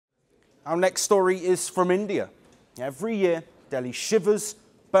Our next story is from India. Every year, Delhi shivers,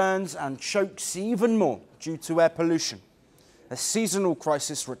 burns and chokes even more due to air pollution. A seasonal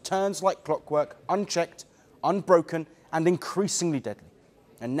crisis returns like clockwork, unchecked, unbroken and increasingly deadly.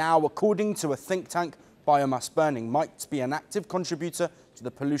 And now, according to a think tank, biomass burning might be an active contributor to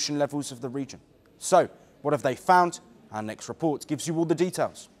the pollution levels of the region. So, what have they found? Our next report gives you all the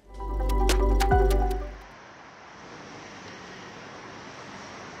details.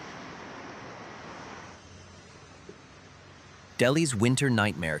 Delhi's winter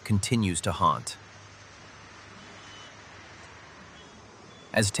nightmare continues to haunt.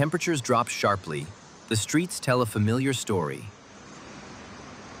 As temperatures drop sharply, the streets tell a familiar story.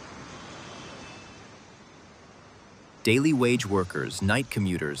 Daily wage workers, night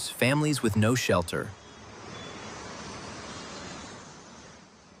commuters, families with no shelter.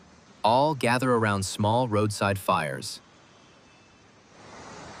 All gather around small roadside fires.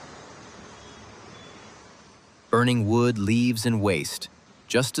 Burning wood, leaves, and waste,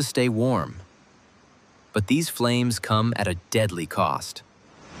 just to stay warm. But these flames come at a deadly cost.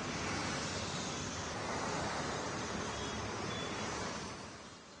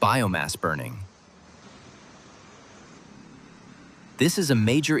 Biomass burning. This is a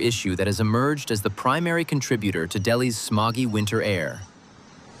major issue that has emerged as the primary contributor to Delhi's smoggy winter air.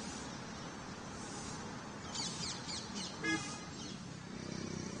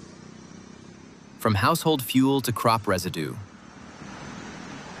 From household fuel to crop residue.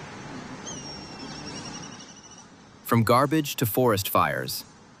 From garbage to forest fires,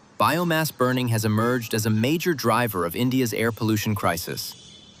 biomass burning has emerged as a major driver of India's air pollution crisis.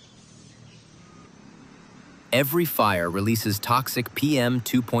 Every fire releases toxic PM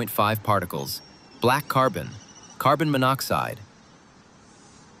 2.5 particles, black carbon, carbon monoxide,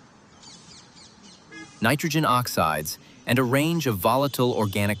 nitrogen oxides, and a range of volatile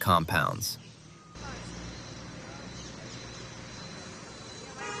organic compounds.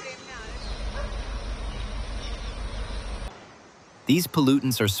 These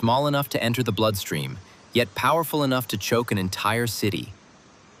pollutants are small enough to enter the bloodstream, yet powerful enough to choke an entire city.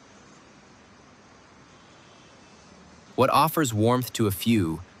 What offers warmth to a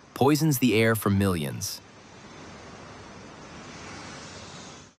few poisons the air for millions.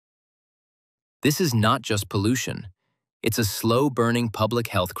 This is not just pollution. It's a slow-burning public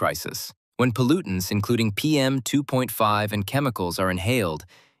health crisis. When pollutants, including PM 2.5 and chemicals, are inhaled,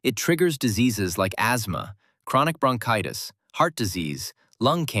 it triggers diseases like asthma, chronic bronchitis, heart disease,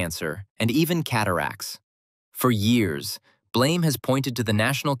 lung cancer, and even cataracts. For years, blame has pointed to the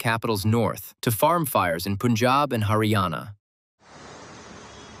national capital's north, to farm fires in Punjab and Haryana.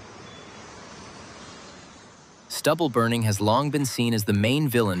 Stubble burning has long been seen as the main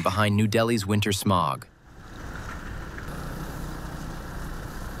villain behind New Delhi's winter smog.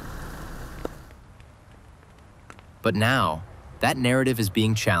 But now, that narrative is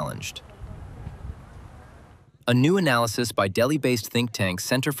being challenged. A new analysis by Delhi-based think tank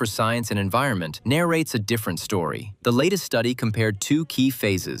Center for Science and Environment narrates a different story. The latest study compared two key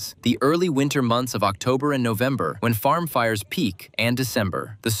phases: the early winter months of October and November, when farm fires peak, and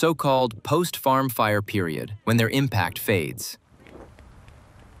December, the so-called post-farm fire period, when their impact fades.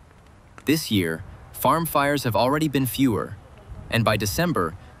 This year, farm fires have already been fewer, and by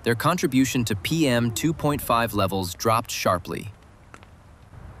December, their contribution to PM 2.5 levels dropped sharply.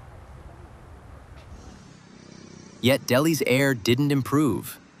 Yet Delhi's air didn't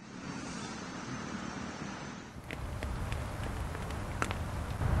improve.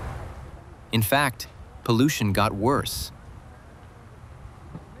 In fact, pollution got worse.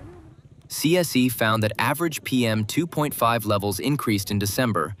 CSE found that average PM 2.5 levels increased in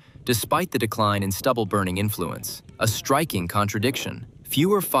December, despite the decline in stubble burning influence. A striking contradiction.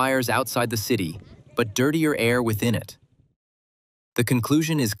 Fewer fires outside the city, but dirtier air within it. The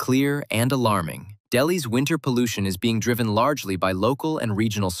conclusion is clear and alarming. Delhi's winter pollution is being driven largely by local and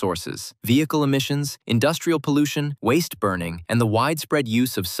regional sources: vehicle emissions, industrial pollution, waste burning, and the widespread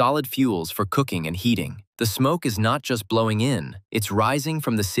use of solid fuels for cooking and heating. The smoke is not just blowing in, it's rising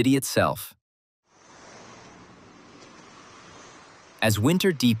from the city itself. As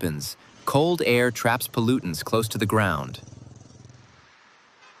winter deepens, cold air traps pollutants close to the ground.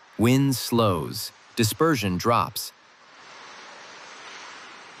 Wind slows, dispersion drops,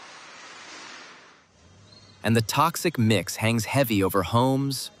 and the toxic mix hangs heavy over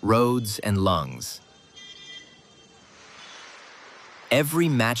homes, roads, and lungs. Every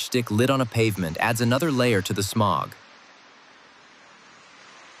matchstick lit on a pavement adds another layer to the smog.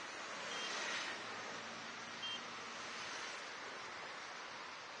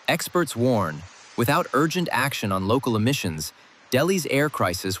 Experts warn, without urgent action on local emissions, Delhi's air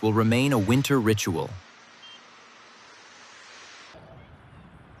crisis will remain a winter ritual.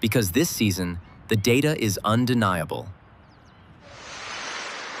 Because this season, the data is undeniable.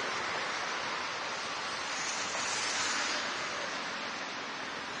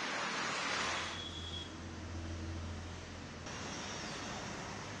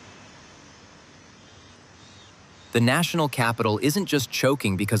 The national capital isn't just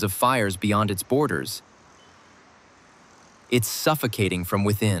choking because of fires beyond its borders. It's suffocating from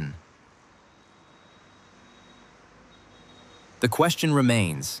within. The question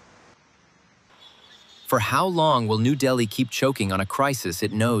remains, for how long will New Delhi keep choking on a crisis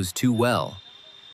it knows too well?